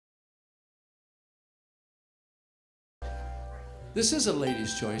This is a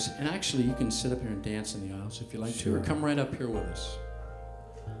lady's choice, and actually you can sit up here and dance in the aisles if you like to, or come right up here with us.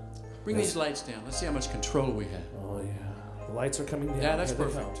 Bring these lights down. Let's see how much control we have. Oh yeah, the lights are coming down. Yeah, that's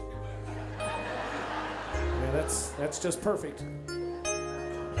perfect. Yeah, that's just perfect. Here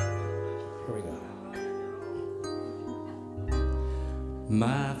we go.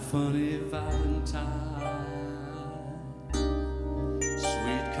 My funny Valentine,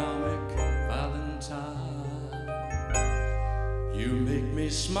 sweet comic Valentine, you make me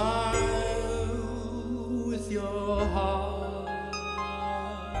smile with your heart.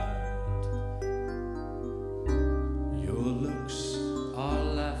 Your looks are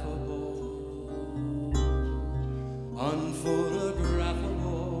laughable,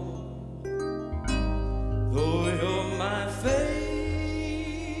 unphotographable, though you're my favorite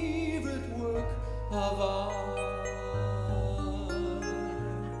work of art.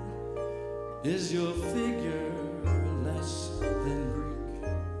 Is your figure less than Greek?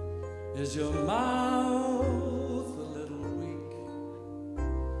 Is your mouth a little weak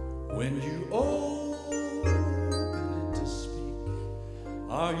when you open it to speak?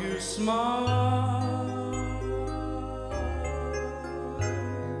 Are you smart?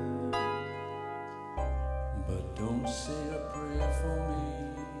 But don't say a prayer for me,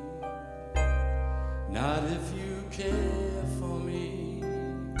 not if you care for me.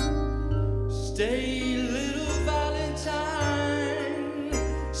 Stay, little Valentine,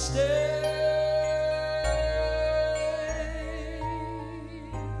 stay.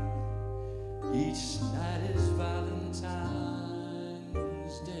 Each night is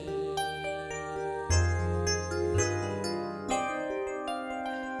Valentine's Day.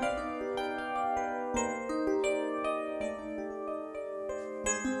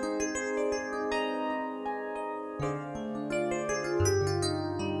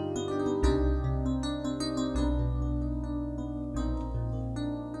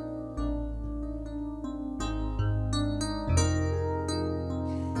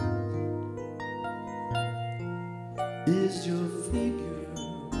 Is your figure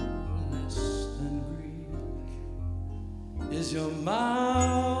less than Greek? Is your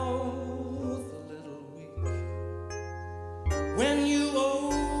mouth a little weak when you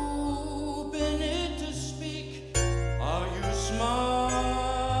open it to speak? Are you smart?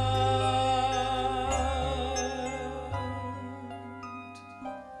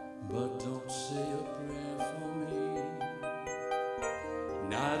 But don't say a prayer for me,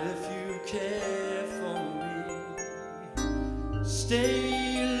 not if you care for me.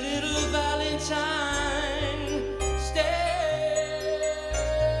 Stay, little Valentine, stay.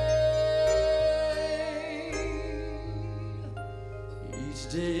 Each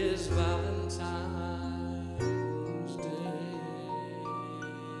day is Valentine's Day.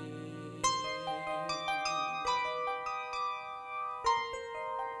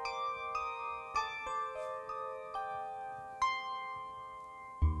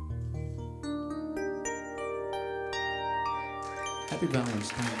 Happy Valentine's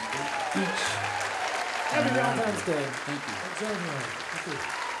Day. Each. Happy Valentine's Day. Thank you. Zirnheld. Thank you.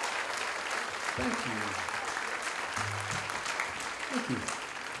 Thank you. Thank you.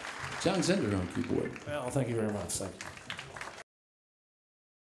 John Zehnder on keyboard. Well, thank you very much. Thank you.